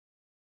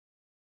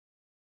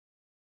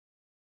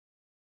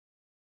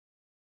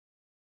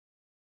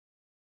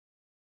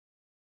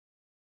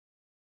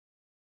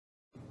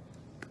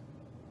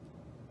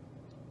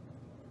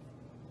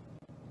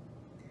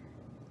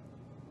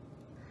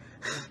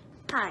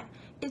Hi,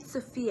 it's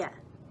Sophia,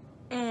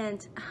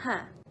 and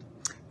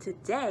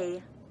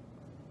today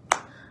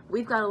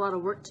we've got a lot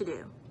of work to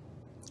do.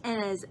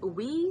 And as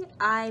we,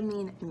 I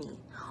mean me,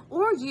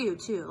 or you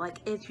too. Like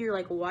if you're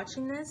like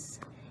watching this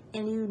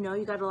and you know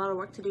you got a lot of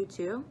work to do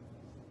too,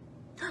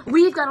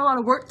 we've got a lot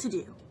of work to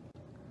do.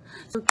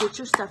 So get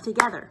your stuff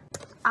together.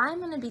 I'm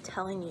going to be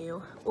telling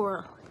you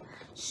or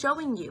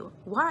showing you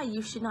why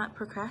you should not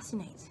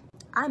procrastinate.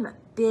 I'm a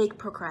big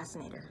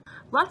procrastinator.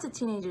 Lots of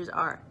teenagers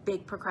are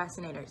big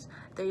procrastinators.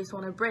 They just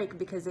want to break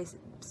because they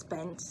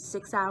spend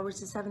 6 hours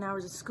to 7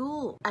 hours of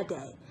school a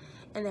day.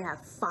 And they have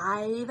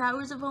 5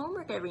 hours of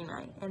homework every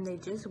night. And they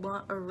just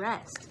want a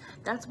rest.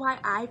 That's why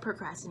I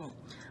procrastinate.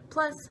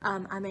 Plus,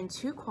 I'm in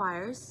 2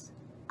 choirs.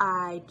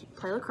 I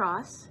play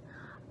lacrosse.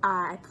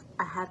 I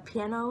have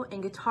piano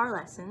and guitar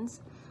lessons.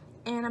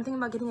 And I'm thinking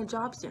about getting a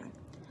job soon.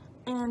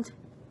 And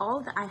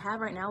all that I have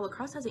right now,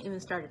 lacrosse hasn't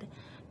even started.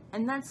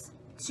 And that's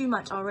too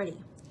much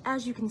already.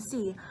 As you can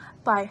see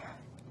by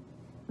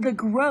the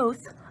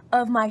growth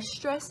of my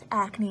stress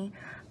acne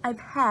I've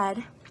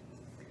had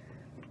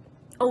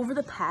over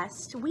the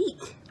past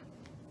week.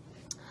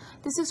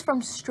 This is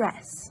from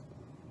stress.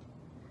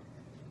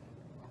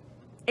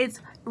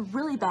 It's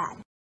really bad.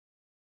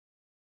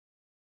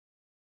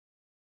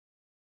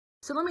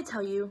 So let me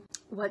tell you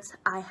what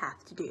I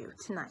have to do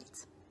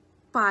tonight.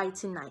 By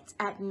tonight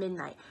at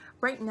midnight.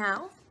 Right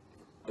now,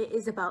 it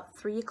is about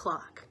 3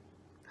 o'clock.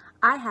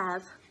 I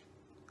have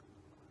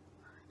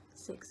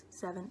 6,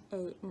 7,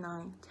 8,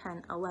 9,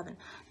 10, 11,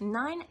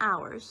 9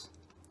 hours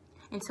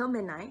until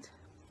midnight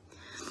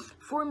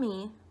for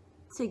me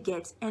to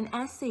get an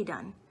essay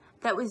done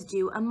that was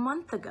due a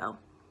month ago.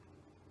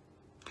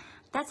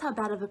 That's how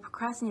bad of a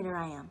procrastinator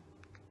I am.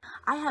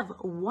 I have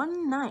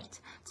 1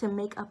 night to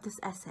make up this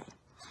essay.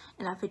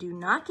 And if I do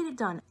not get it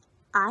done,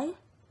 I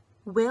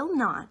will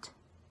not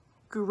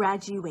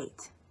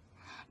graduate.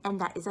 And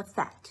that is a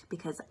fact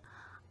because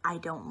I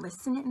don't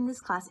listen in this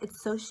class.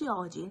 It's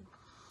sociology.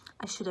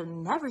 I should have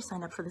never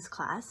signed up for this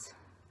class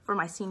for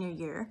my senior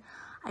year.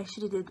 I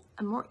should have did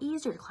a more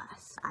easier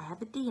class. I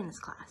have a D in this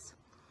class.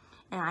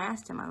 And I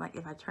asked him, I'm like,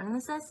 if I turn in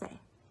this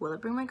essay, will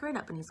it bring my grade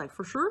up? And he's like,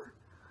 for sure.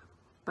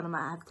 But I'm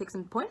gonna have to take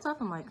some points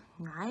off. I'm like,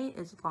 right,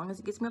 as long as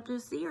it gets me up to a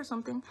C or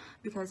something.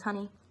 Because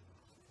honey,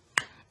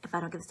 if I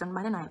don't get this done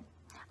by tonight,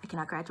 I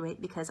cannot graduate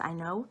because I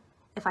know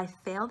if I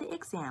fail the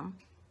exam,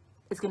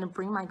 it's going to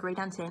bring my grade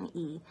down to an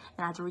E, and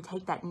I have to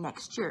retake that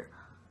next year.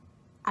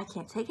 I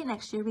can't take it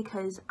next year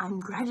because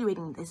I'm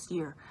graduating this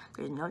year.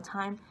 There's no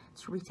time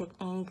to retake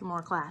any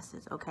more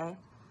classes, okay?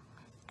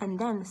 And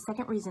then the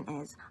second reason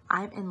is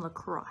I'm in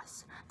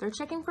lacrosse. They're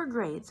checking for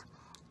grades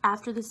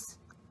after this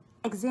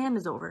exam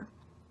is over.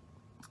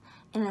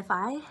 And if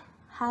I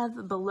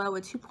have below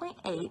a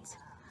 2.8,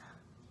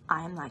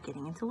 I am not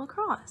getting into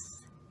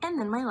lacrosse. And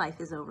then my life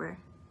is over.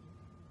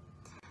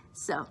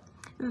 So,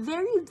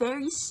 very,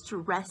 very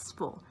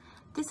stressful.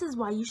 This is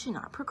why you should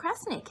not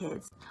procrastinate,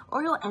 kids,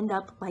 or you'll end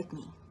up like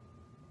me.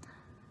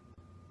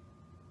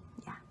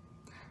 Yeah,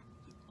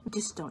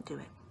 just don't do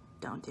it.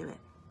 Don't do it.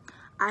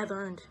 I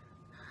learned.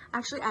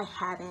 Actually, I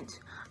haven't.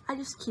 I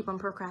just keep on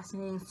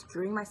procrastinating,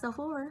 screwing myself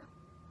over.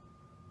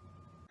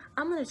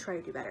 I'm gonna try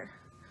to do better.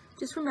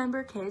 Just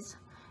remember, kids,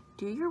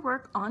 do your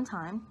work on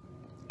time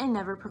and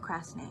never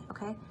procrastinate,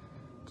 okay?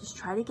 Just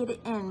try to get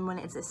it in when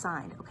it's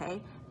assigned,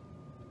 okay?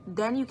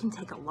 Then you can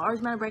take a large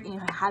amount of break and you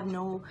have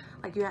no,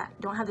 like you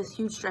don't have this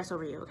huge stress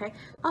over you, okay?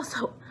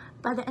 Also,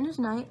 by the end of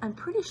the night, I'm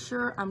pretty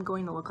sure I'm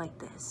going to look like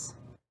this.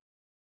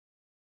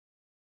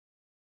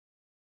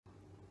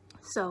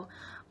 So,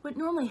 what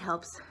normally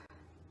helps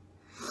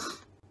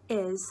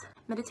is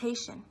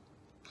meditation.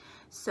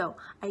 So,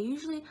 I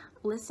usually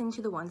listen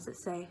to the ones that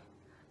say,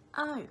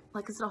 oh,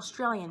 like it's an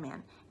Australian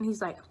man, and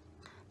he's like,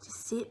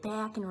 just sit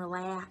back and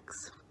relax.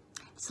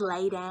 Just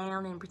lay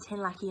down and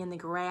pretend like you're in the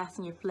grass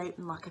and you're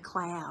floating like a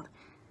cloud.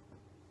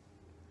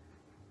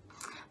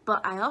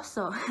 But I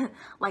also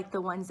like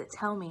the ones that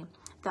tell me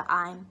that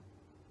I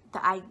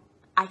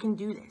can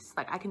do this,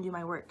 like I can do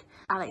my work.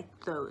 I like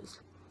those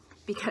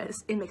because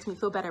it makes me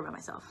feel better about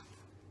myself.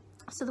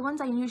 So the ones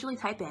I usually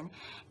type in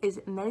is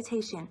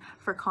meditation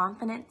for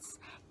confidence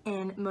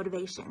and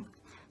motivation.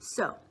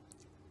 So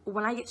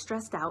when I get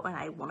stressed out and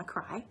I want to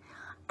cry,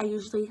 I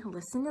usually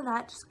listen to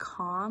that, just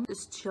calm,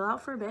 just chill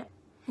out for a bit.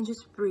 And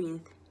just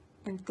breathe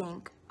and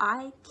think,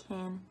 I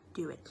can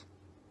do it.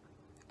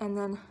 And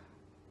then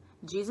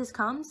Jesus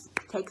comes,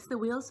 takes the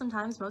wheel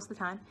sometimes, most of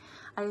the time.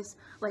 I just,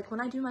 like when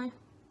I do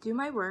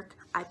my work,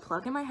 I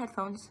plug in my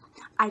headphones.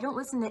 I don't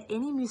listen to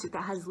any music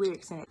that has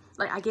lyrics in it.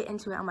 Like I get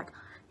into it, I'm like,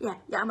 yeah,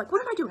 I'm like, what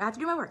am I doing? I have to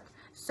do my work.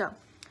 So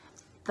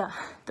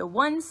the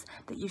ones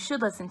that you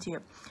should listen to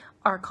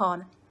are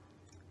called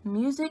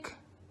music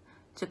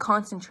to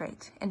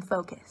concentrate and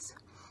focus.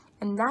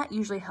 And that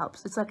usually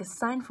helps. It's like a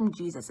sign from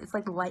Jesus. It's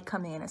like the light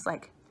coming in. It's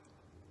like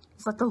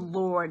the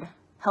Lord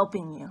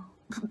helping you.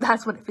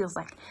 That's what it feels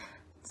like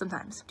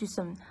sometimes. Do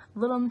some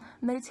little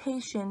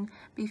meditation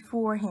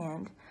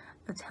beforehand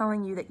of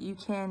telling you that you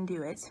can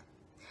do it.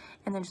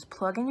 And then just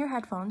plug in your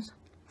headphones.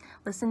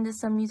 Listen to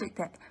some music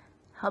that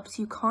helps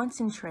you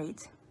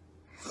concentrate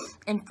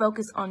and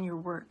focus on your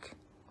work,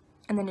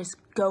 and then just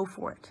go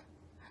for it.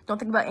 Don't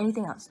think about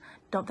anything else.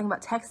 Don't think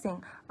about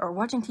texting or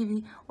watching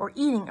TV or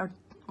eating, or,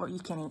 well, you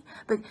can't eat,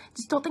 but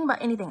just don't think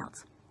about anything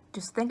else.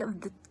 Just think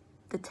of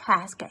the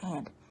task at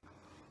hand.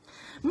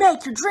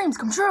 Make your dreams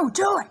come true.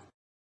 Do it.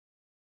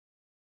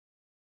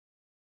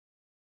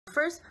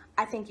 First,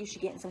 I think you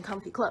should get in some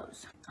comfy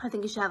clothes. I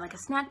think you should have like a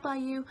snack by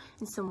you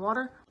and some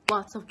water,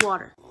 lots of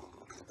water.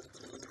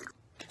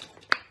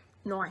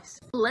 Nice.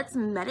 Let's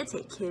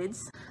meditate,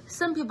 kids.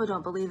 Some people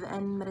don't believe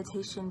in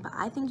meditation, but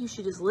I think you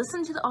should just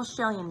listen to the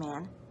Australian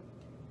man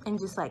and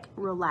just like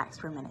relax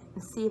for a minute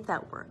and see if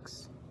that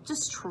works.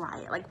 Just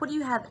try it. Like, what do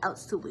you have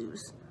else to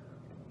lose?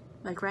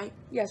 Like, right?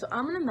 Yeah, so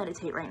I'm gonna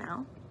meditate right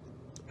now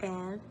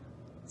and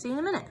see you in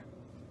a minute.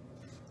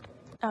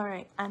 All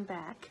right, I'm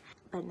back,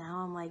 but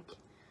now I'm like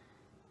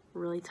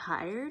really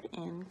tired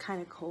and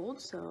kind of cold.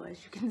 So as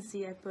you can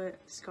see, I put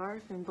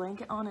scarf and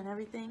blanket on and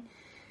everything.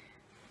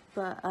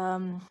 But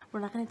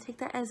we're not going to take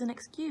that as an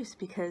excuse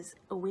because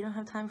we don't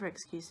have time for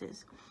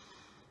excuses.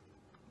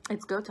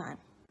 It's go time.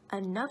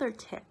 Another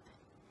tip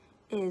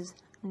is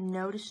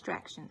no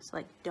distractions.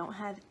 Like, don't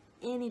have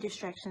any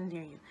distractions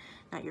near you.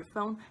 Not your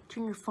phone.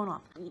 Turn your phone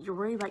off. You're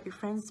worried about your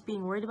friends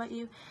being worried about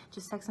you.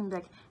 Just text them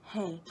like,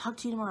 hey, talk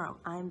to you tomorrow.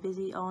 I'm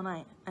busy all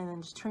night. And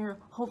then just turn your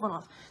whole phone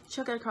off.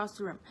 Chuck it across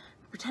the room.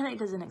 Pretend it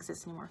doesn't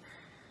exist anymore.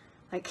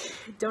 Like,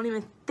 don't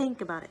even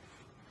think about it,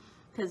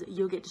 because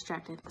you'll get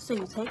distracted. So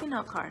you take a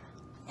note card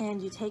and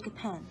you take a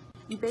pen.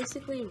 You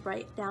basically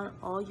write down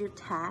all your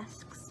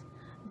tasks,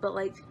 but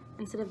like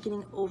instead of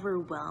getting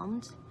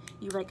overwhelmed,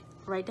 you like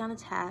write down a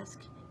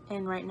task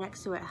and right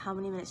next to it how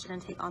many minutes you're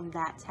gonna take on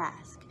that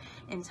task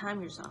and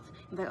time yourself.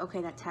 You're like,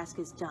 okay, that task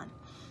is done.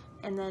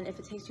 And then if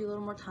it takes you a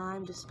little more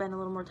time, just spend a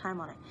little more time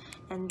on it.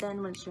 And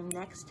then when it's your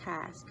next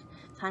task,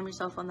 time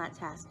yourself on that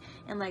task.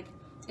 And like,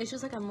 it's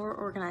just like a more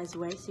organized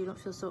way so you don't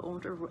feel so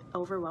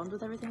overwhelmed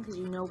with everything, because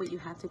you know what you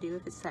have to do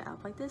if it's set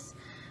up like this.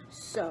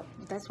 So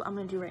that's what I'm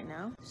going to do right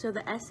now. So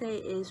the essay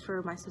is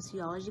for my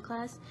sociology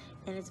class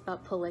and it's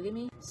about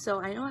polygamy.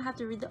 So I know I have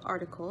to read the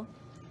article.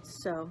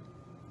 So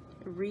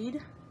read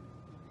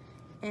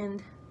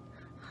and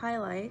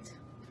highlight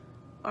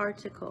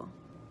article.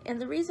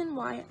 And the reason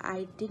why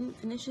I didn't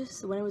finish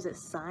this when it was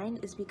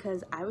assigned is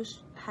because I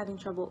was having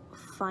trouble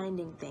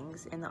finding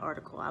things in the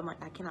article. I'm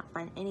like, I cannot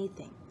find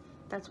anything.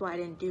 That's why I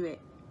didn't do it.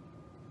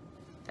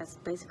 That's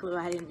basically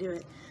why I didn't do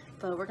it.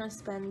 But we're gonna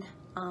spend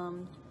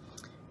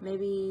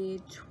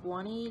maybe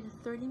 20 to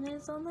 30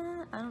 minutes on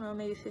that. I don't know,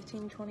 maybe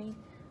 15, 20.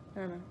 I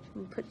don't know.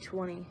 I'm gonna put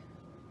 20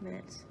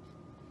 minutes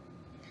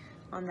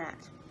on that.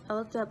 I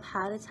looked up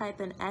how to type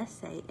an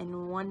essay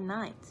in one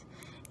night,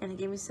 and it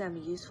gave me some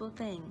useful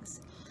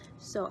things.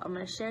 So I'm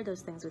gonna share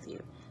those things with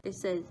you. It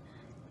says,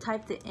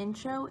 type the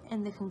intro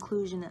and the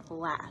conclusion at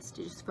last.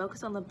 You just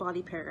focus on the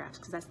body paragraphs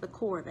because that's the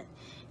core of it.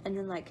 And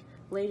then like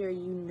later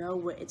you know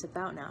what it's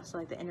about now. So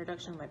like the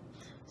introduction, like,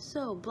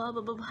 so blah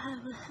blah blah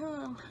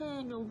blah,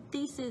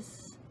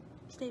 thesis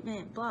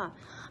statement, blah.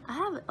 I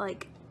have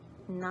like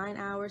 9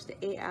 hours to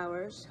 8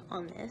 hours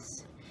on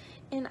this,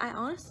 and I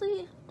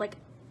honestly, like,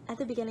 at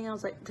the beginning I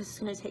was like, this is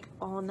gonna take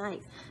all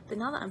night. But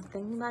now that I'm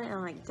thinking about it and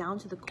I'm like down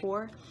to the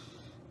core,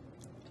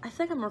 I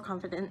feel like I'm more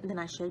confident than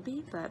I should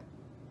be, but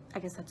I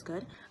guess that's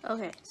good.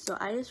 Okay, so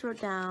I just wrote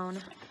down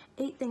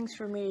 8 things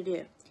for me to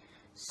do.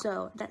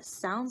 So that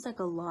sounds like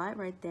a lot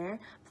right there,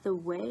 but the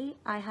way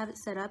I have it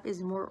set up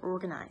is more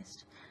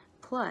organized.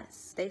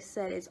 Plus, they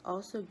said it's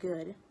also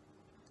good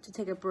to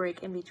take a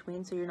break in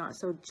between so you're not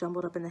so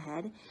jumbled up in the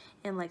head,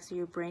 and like so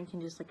your brain can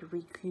just like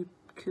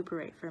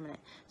recuperate for a minute.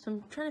 So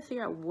I'm trying to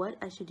figure out what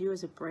I should do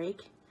as a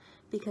break,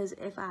 because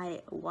if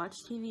I watch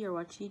TV or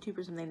watch YouTube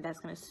or something, that's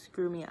gonna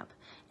screw me up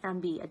and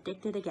I'll be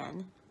addicted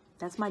again.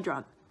 That's my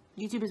drug.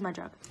 YouTube is my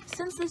drug.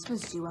 Since this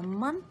was due a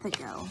month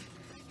ago,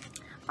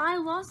 I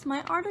lost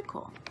my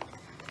article.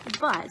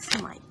 But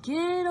my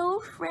good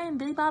old friend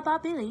Billy Baba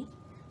Billy,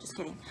 just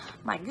kidding,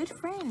 my good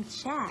friend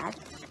Chad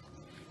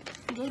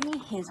gave me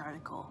his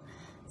article.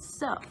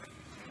 So,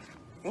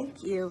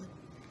 thank you.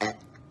 A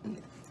few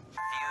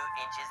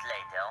inches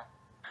later.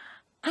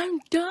 I'm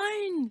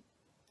done!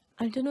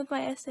 I'm done with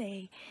my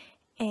essay.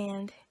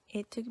 And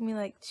it took me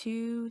like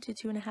 2 to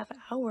 2.5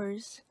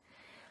 hours.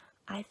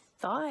 I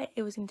thought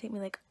it was gonna take me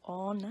like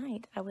all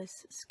night. I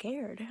was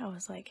scared. I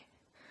was like,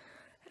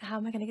 how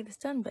am I gonna get this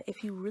done? But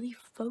if you really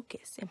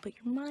focus and put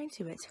your mind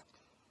to it,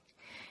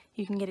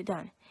 you can get it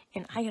done.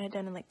 And I got it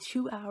done in like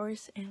 2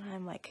 hours, and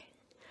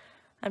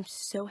I'm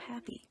so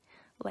happy.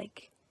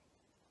 Like,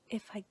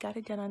 if I got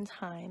it done on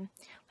time,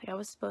 like I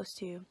was supposed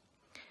to,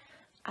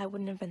 I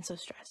wouldn't have been so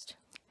stressed.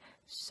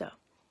 So,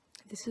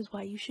 this is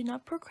why you should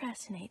not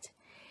procrastinate.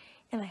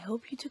 And I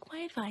hope you took my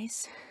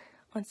advice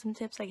on some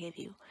tips I gave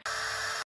you.